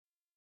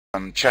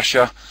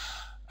Cheshire.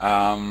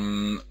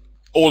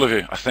 All of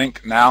you, I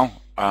think, now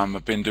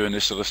have been doing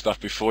this sort of stuff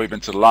before. You've been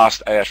to the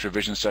last AS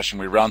revision session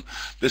we run.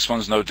 This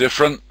one's no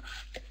different,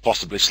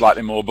 possibly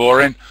slightly more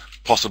boring,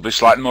 possibly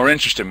slightly more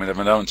interesting. We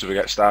never know until we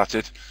get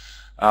started.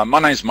 My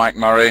name's Mike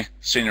Murray,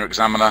 Senior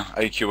Examiner,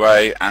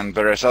 AQA, and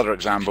various other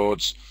exam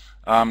boards.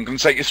 I'm going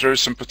to take you through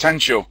some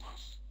potential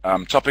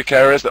topic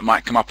areas that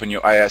might come up in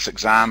your AS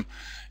exam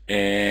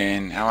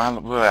in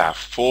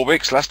 4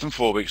 weeks, less than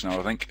 4 weeks now,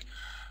 I think.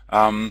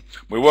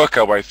 We work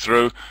our way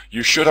through.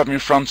 You should have in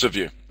front of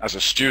you, as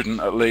a student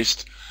at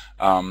least,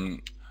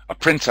 a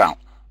printout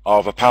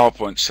of a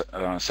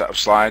PowerPoint set of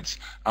slides,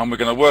 and we're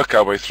going to work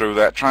our way through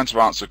that, trying to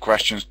answer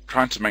questions,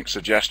 trying to make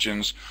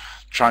suggestions,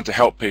 trying to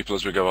help people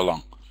as we go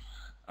along.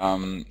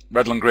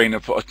 Redland Green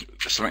have put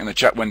something in the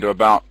chat window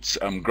about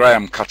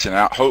Graham cutting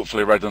out.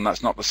 Hopefully, Redland,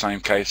 that's not the same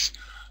case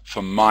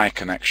for my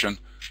connection.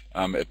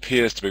 It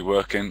appears to be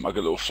working. I've got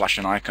a little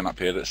flashing icon up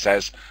here that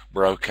says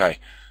we're okay.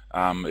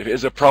 If it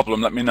is a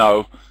problem, let me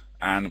know,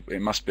 and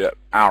it must be at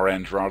our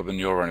end rather than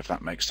your end, if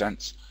that makes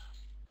sense.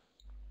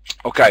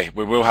 Okay,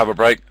 we will have a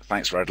break.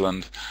 Thanks,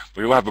 Redland.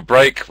 We will have a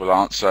break. We'll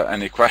answer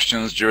any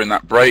questions during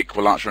that break.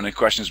 We'll answer any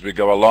questions as we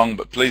go along,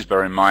 but please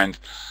bear in mind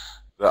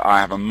that I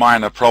have a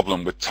minor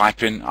problem with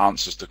typing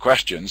answers to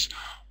questions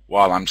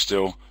while I'm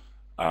still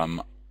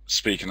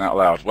speaking out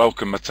loud.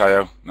 Welcome,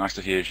 Matteo. Nice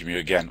to hear from you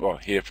again. Well,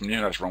 hear from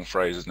you, that's the wrong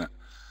phrase, isn't it?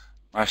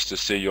 Nice to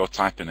see your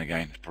typing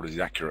again. It's probably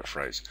the accurate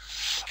phrase.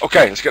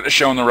 Okay, let's get the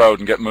show on the road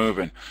and get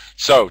moving.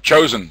 So,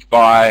 chosen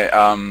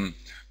by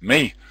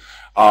me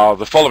are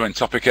the following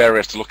topic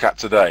areas to look at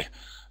today,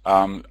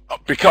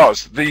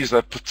 because these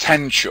are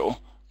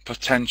potential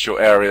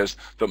areas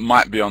that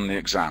might be on the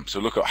exam. So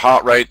look at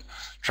heart rate,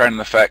 training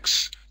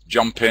effects,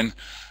 jumping,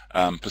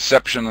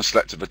 perception and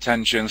selective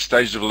attention,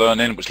 stages of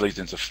learning, which leads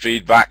into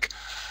feedback,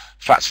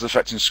 factors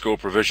affecting school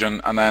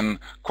provision, and then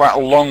quite a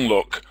long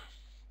look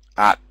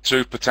at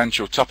 2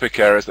 potential topic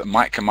areas that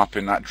might come up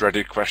in that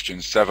dreaded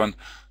question 7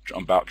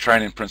 about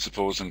training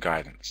principles and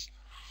guidance.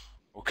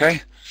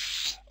 Okay,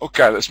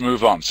 let's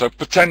move on. So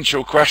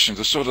potential questions,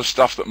 the sort of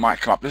stuff that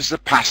might come up. This is a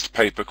past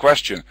paper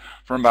question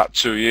from about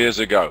 2 years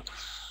ago.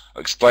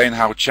 I'll explain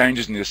how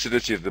changes in the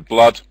acidity of the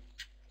blood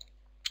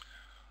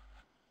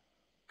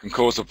can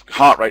cause the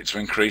heart rate to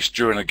increase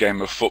during a game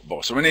of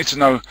football. So we need to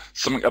know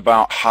something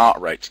about heart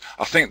rate.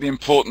 I think the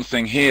important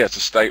thing here to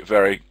state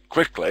very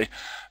quickly,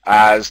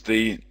 as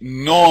the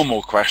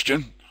normal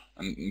question,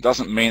 and it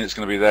doesn't mean it's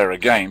going to be there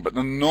again, but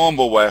the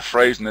normal way of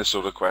phrasing this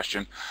sort of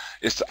question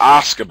is to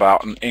ask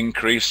about an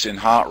increase in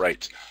heart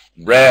rate.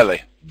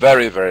 Rarely,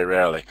 very, very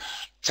rarely,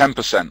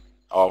 10%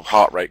 of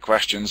heart rate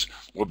questions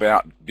will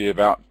be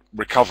about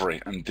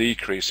recovery and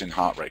decrease in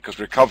heart rate, because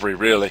recovery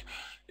really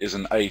is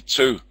an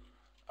A2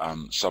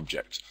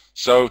 subject.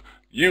 So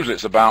usually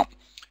it's about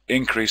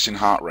increase in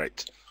heart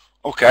rate.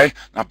 Okay,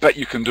 I bet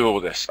you can do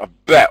all this. I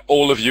bet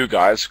all of you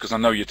guys, because I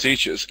know your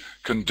teachers,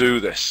 can do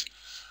this.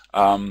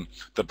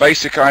 The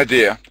basic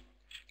idea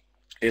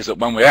is that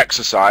when we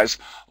exercise,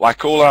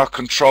 like all our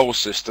control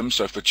systems,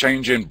 so for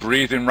changing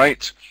breathing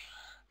rate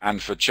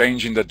and for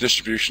changing the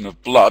distribution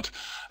of blood,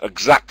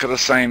 exactly the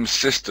same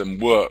system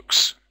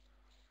works.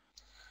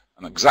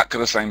 And exactly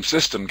the same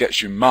system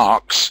gets you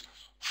marks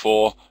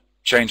for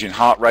changing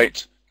heart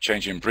rate,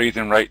 changing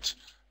breathing rate,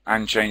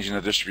 and changing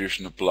the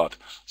distribution of blood.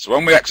 So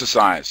when we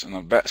exercise, and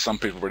I bet some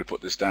people already put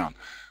this down,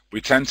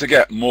 we tend to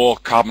get more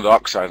carbon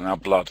dioxide in our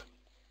blood.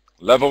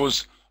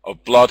 Levels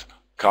of blood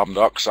carbon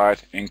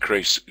dioxide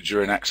increase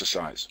during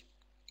exercise.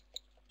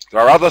 There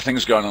are other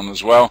things going on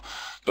as well,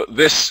 but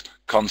this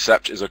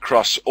concept is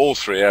across all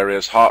 3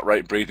 areas: heart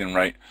rate, breathing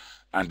rate,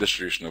 and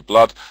distribution of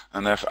blood,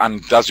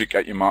 and does you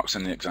get your marks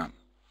in the exam.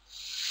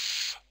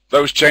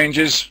 Those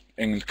changes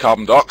in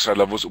carbon dioxide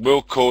levels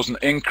will cause an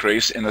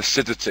increase in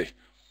acidity.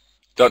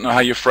 Don't know how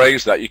you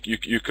phrase that.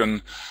 You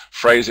can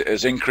phrase it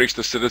as increased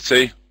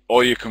acidity,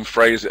 or you can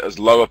phrase it as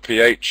lower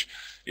pH.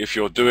 If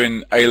you're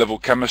doing A-level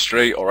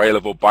chemistry or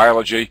A-level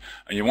biology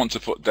and you want to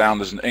put down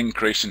there's an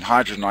increase in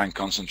hydrogen ion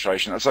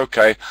concentration, that's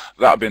okay.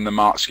 That'll be in the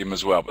mark scheme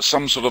as well. But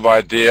some sort of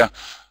idea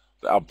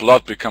that our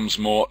blood becomes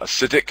more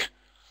acidic,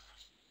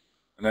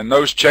 and then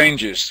those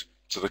changes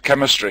to the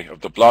chemistry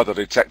of the blood are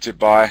detected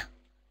by,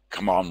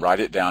 come on, write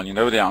it down, you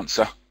know the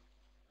answer.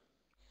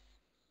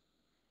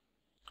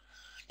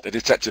 They're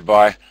detected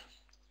by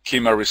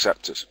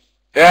chemoreceptors.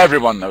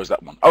 Everyone knows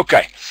that one.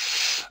 Okay.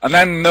 And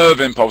then nerve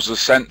impulses are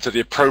sent to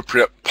the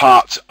appropriate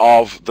part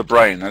of the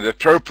brain. And the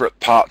appropriate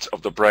part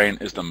of the brain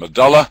is the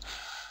medulla.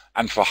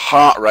 And for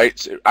heart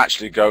rate, it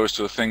actually goes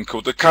to a thing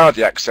called the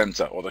cardiac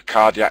center, or the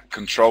cardiac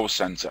control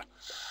center.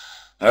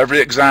 Now,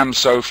 every exam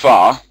so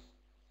far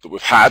that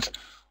we've had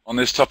on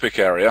this topic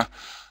area,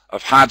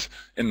 I've had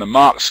in the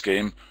mark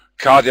scheme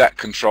cardiac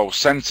control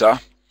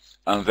center,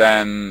 and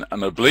then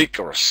an oblique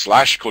or a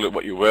slash, call it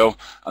what you will,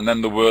 and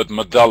then the word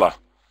medulla,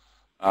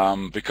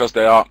 because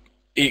they are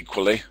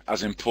equally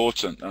as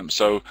important.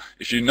 So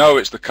if you know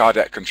it's the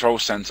cardiac control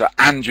center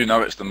and you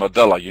know it's the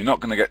medulla, you're not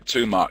going to get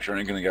 2 marks, you're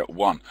only going to get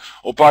 1.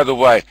 Oh, by the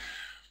way,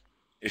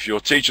 If your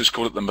teachers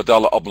call it the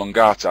medulla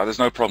oblongata, there's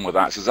no problem with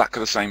that. It's exactly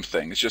the same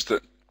thing. It's just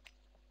that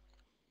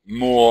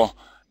more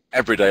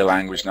everyday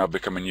language now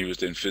becoming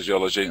used in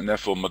physiology, and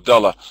therefore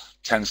medulla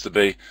tends to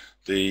be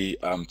the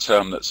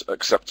term that's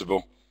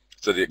acceptable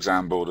to the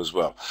exam board as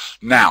well.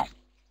 Now,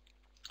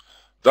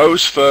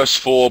 those first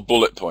 4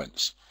 bullet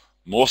points,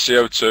 more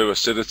CO2,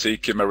 acidity,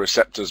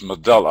 chemoreceptors,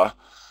 medulla,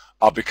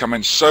 are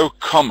becoming so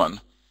common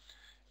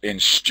in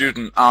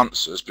student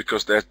answers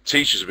because their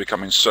teachers are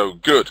becoming so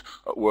good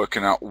at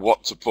working out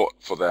what to put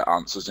for their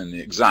answers in the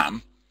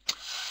exam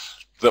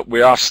that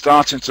we are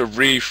starting to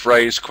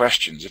rephrase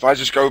questions. If I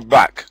just go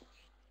back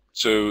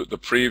to the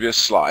previous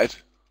slide,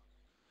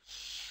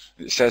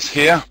 it says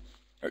here,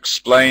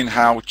 explain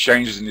how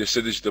changes in the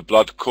acidity of the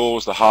blood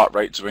cause the heart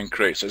rate to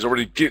increase. So it's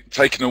already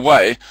taken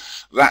away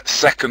that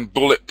second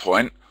bullet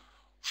point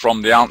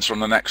from the answer on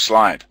the next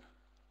slide.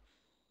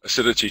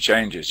 Acidity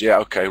changes. Yeah,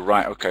 okay,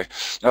 right, okay.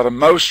 Now the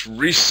most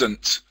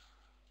recent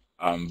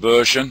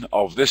version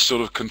of this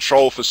sort of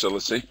control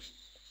facility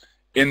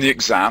in the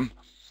exam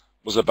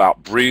was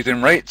about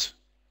breathing rate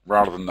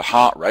rather than the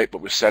heart rate,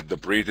 but we said the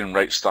breathing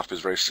rate stuff is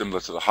very similar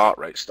to the heart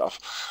rate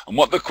stuff. And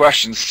what the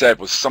question said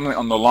was something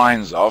on the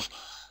lines of,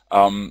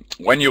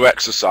 when you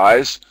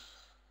exercise,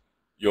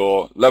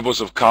 your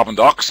levels of carbon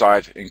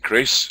dioxide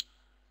increase,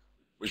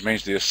 which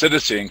means the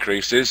acidity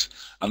increases,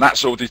 and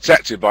that's all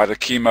detected by the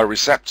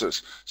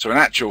chemoreceptors. So in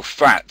actual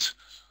fact,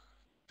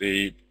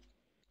 the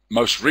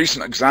most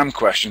recent exam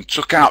question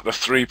took out the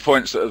 3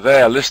 points that are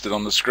there listed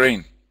on the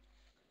screen.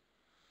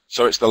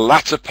 So it's the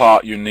latter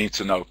part you need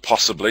to know,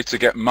 possibly, to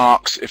get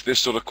marks if this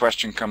sort of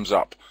question comes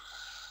up.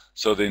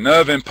 So the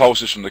nerve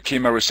impulses from the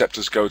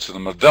chemoreceptors go to the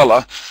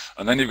medulla,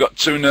 and then you've got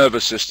 2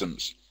 nervous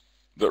systems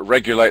that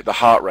regulate the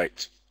heart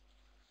rate.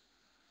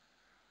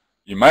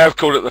 You may have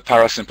called it the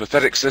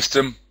parasympathetic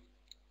system.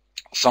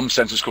 Some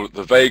centers call it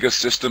the vagus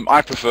system.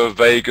 I prefer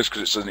vagus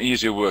because it's an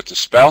easier word to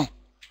spell.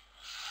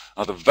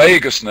 Now the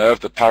vagus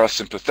nerve, the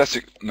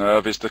parasympathetic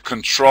nerve, is the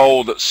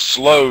control that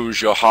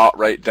slows your heart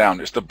rate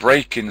down. It's the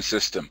braking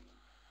system.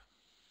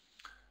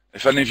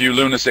 If any of you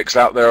lunatics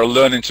out there are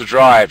learning to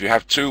drive, you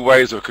have 2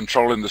 ways of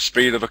controlling the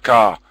speed of a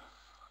car.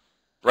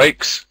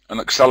 Brakes and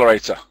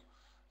accelerator.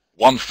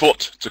 1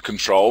 foot to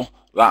control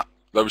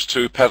those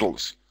 2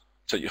 pedals.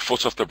 Take your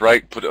foot off the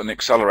brake, put it on the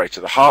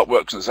accelerator. The heart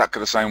works in exactly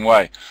the same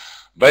way.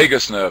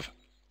 Vagus nerve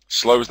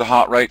slows the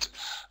heart rate.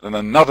 Then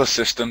another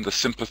system, the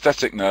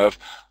sympathetic nerve,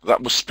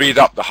 that will speed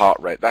up the heart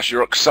rate. That's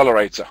your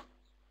accelerator.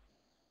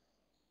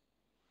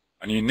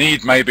 And you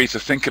need maybe to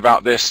think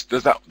about this.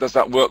 Does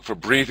that work for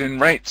breathing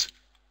rate?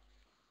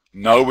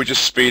 No, we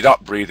just speed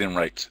up breathing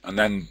rate, and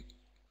then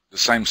the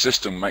same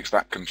system makes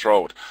that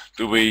controlled.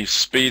 Do we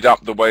speed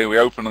up the way we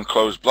open and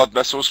close blood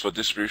vessels for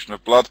distribution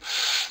of blood?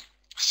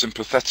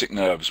 Sympathetic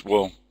nerves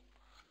will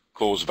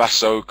cause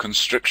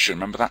vasoconstriction.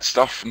 Remember that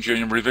stuff from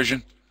junior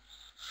revision?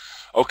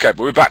 Okay,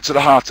 but we're back to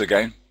the heart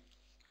again.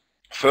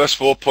 First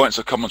 4 points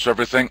are common to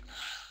everything.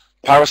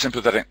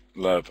 Parasympathetic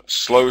nerve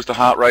slows the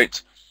heart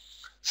rate.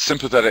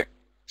 Sympathetic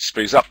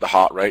speeds up the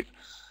heart rate.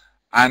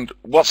 And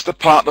what's the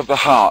part of the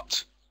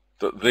heart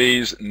that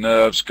these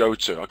nerves go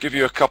to? I'll give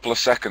you a couple of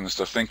seconds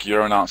to think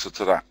your own answer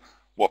to that.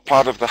 What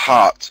part of the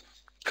heart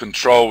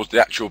controls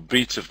the actual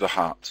beat of the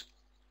heart?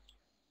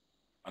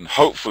 And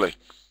hopefully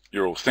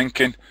you're all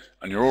thinking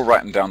and you're all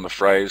writing down the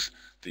phrase,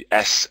 the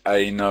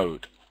SA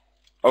node.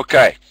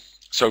 Okay,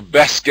 so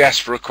best guess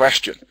for a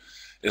question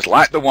is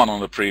like the one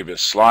on the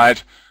previous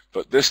slide,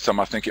 but this time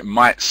I think it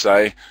might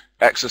say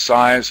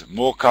exercise,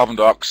 more carbon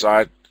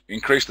dioxide,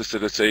 increased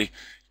acidity,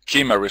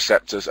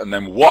 chemoreceptors, and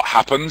then what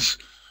happens?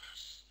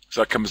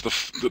 So that comes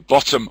the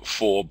bottom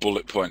 4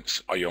 bullet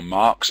points are your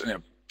marks, and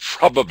it'll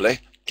probably,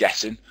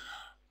 guessing,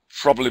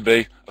 probably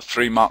be a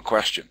 3-mark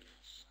question.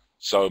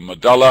 So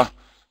medulla,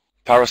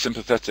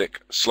 parasympathetic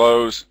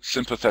slows,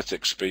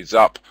 sympathetic speeds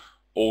up,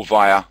 all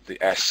via the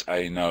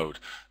SA node.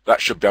 That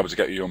should be able to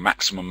get you your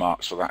maximum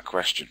marks for that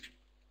question.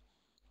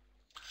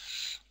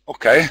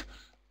 Okay,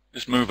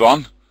 let's move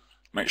on.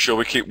 Make sure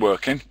we keep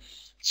working.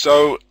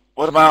 So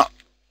what about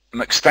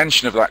an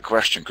extension of that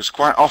question? Because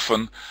quite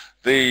often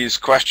these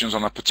questions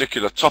on a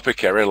particular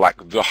topic area,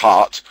 like the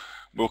heart,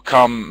 will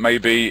come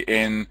maybe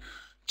in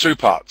 2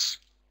 parts,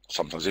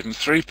 sometimes even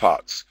 3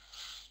 parts.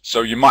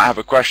 So you might have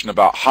a question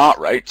about heart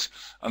rate,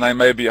 and there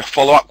may be a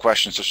follow-up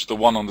question, such as the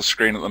one on the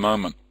screen at the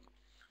moment.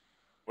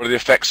 What are the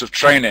effects of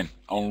training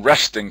on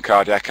resting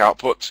cardiac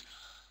output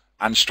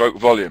and stroke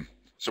volume?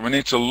 So we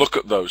need to look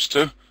at those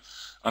 2.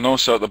 And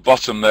also at the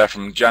bottom there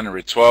from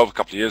January 12, a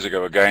couple of years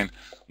ago again,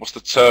 what's the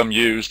term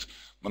used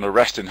when a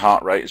resting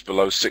heart rate is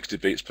below 60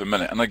 beats per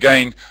minute? And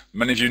again,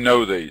 many of you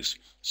know these.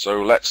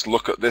 So let's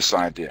look at this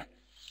idea.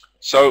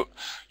 So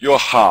your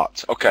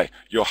heart. Okay,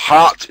 your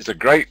heart is a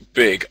great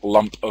big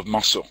lump of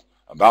muscle,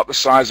 about the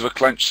size of a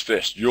clenched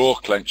fist, your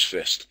clenched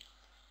fist.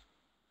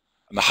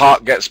 And the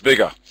heart gets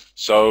bigger.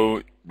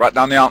 So write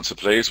down the answer,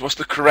 please. What's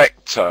the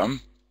correct term,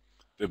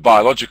 the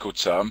biological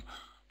term,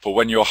 for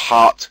when your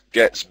heart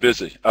gets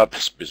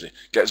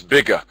gets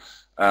bigger?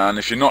 And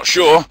if you're not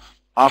sure,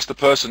 ask the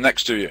person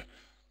next to you.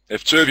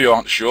 If 2 of you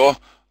aren't sure,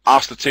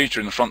 Ask the teacher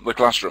in the front of the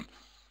classroom.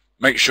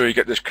 Make sure you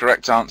get this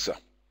correct answer.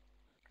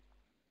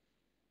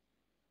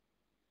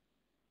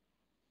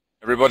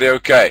 Everybody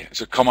okay?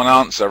 It's a common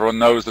answer. Everyone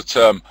knows the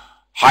term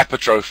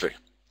hypertrophy.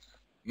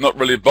 I'm not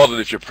really bothered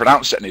if you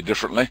pronounce it any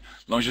differently,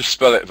 as long as you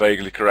spell it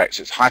vaguely correct.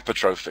 It's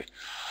hypertrophy.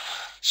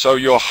 So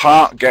your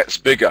heart gets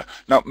bigger.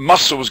 Now,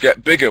 muscles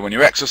get bigger when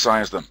you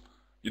exercise them.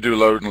 You do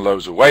loads and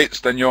loads of weights,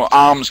 then your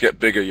arms get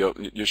bigger,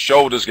 your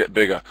shoulders get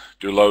bigger.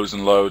 Do loads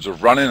and loads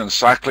of running and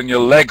cycling,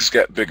 your legs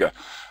get bigger.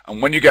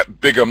 And when you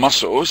get bigger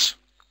muscles,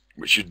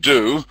 which you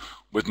do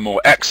with more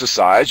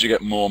exercise, you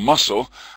get more muscle,